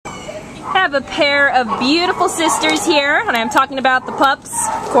have a pair of beautiful sisters here, and I'm talking about the pups,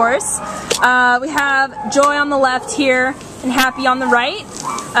 of course. We have Joy on the left here, and Happy on the right.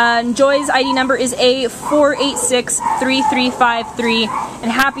 Joy's ID number is A4863353,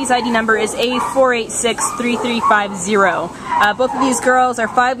 and Happy's ID number is A4863350. Both of these girls are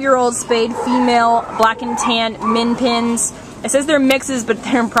 5-year-old spayed female black and tan Minpins. It says they're mixes, but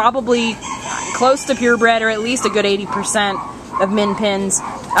they're probably close to purebred, or at least a good 80% of Minpins.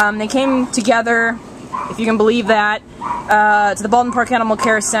 They came together, if you can believe that, to the Baldwin Park Animal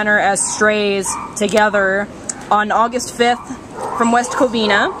Care Center as strays together on August 5th from West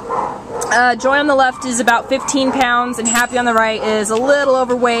Covina. Joy on the left is about 15 pounds, and Happy on the right is a little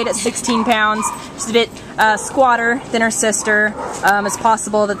overweight at 16 pounds. She's a bit squatter than her sister. It's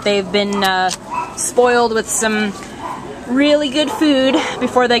possible that they've been spoiled with some really good food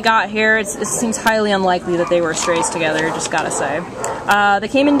before they got here. It seems highly unlikely that they were strays together, just gotta say. They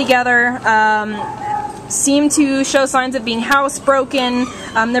came in together, seem to show signs of being housebroken.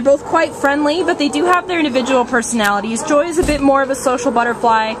 They're both quite friendly, but they do have their individual personalities. Joy is a bit more of a social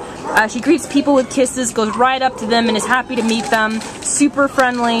butterfly. She greets people with kisses, goes right up to them, and is happy to meet them. Super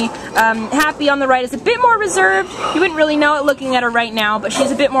friendly. Happy on the right is a bit more reserved. You wouldn't really know it looking at her right now, but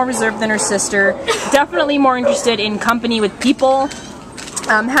she's a bit more reserved than her sister. Definitely more interested in company with people.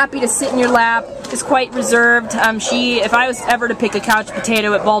 Happy to sit in your lap, is quite reserved. If I was ever to pick a couch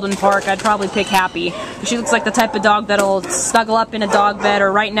potato at Baldwin Park, I'd probably pick Happy. She looks like the type of dog that'll snuggle up in a dog bed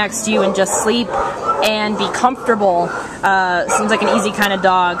or right next to you and just sleep and be comfortable. Seems like an easy kind of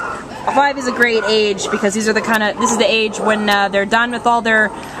dog. 5 is a great age because this is the age when they're done with all their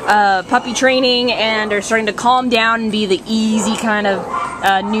puppy training and are starting to calm down and be the easy kind of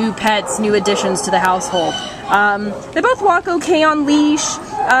new pets, new additions to the household. They both walk okay on leash,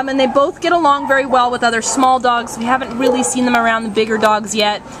 and they both get along very well with other small dogs. We haven't really seen them around the bigger dogs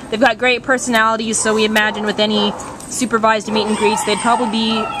yet. They've got great personalities, so we imagine with any supervised meet and greets, they'd probably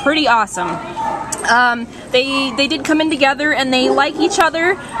be pretty awesome. They did come in together and they like each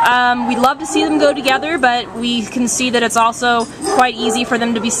other. We'd love to see them go together, but we can see that it's also quite easy for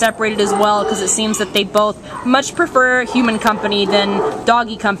them to be separated as well, because it seems that they both much prefer human company than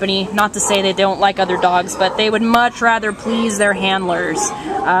doggy company. Not to say they don't like other dogs, but they would much rather please their handlers.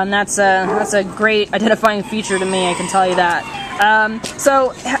 That's a great identifying feature to me, I can tell you that.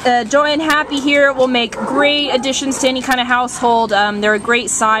 Joy and Happy here will make great additions to any kind of household. They're a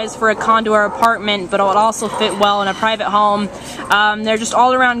great size for a condo or apartment, but it would also fit well in a private home. They're just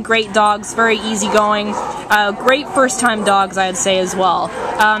all around great dogs, very easygoing. Great first-time dogs, I'd say, as well.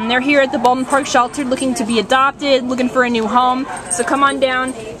 They're here at the Baldwin Park Shelter looking to be adopted, looking for a new home. So come on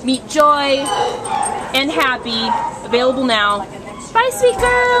down, meet Joy and Happy, available now. Bye, sweet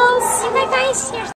girls! Bye, guys.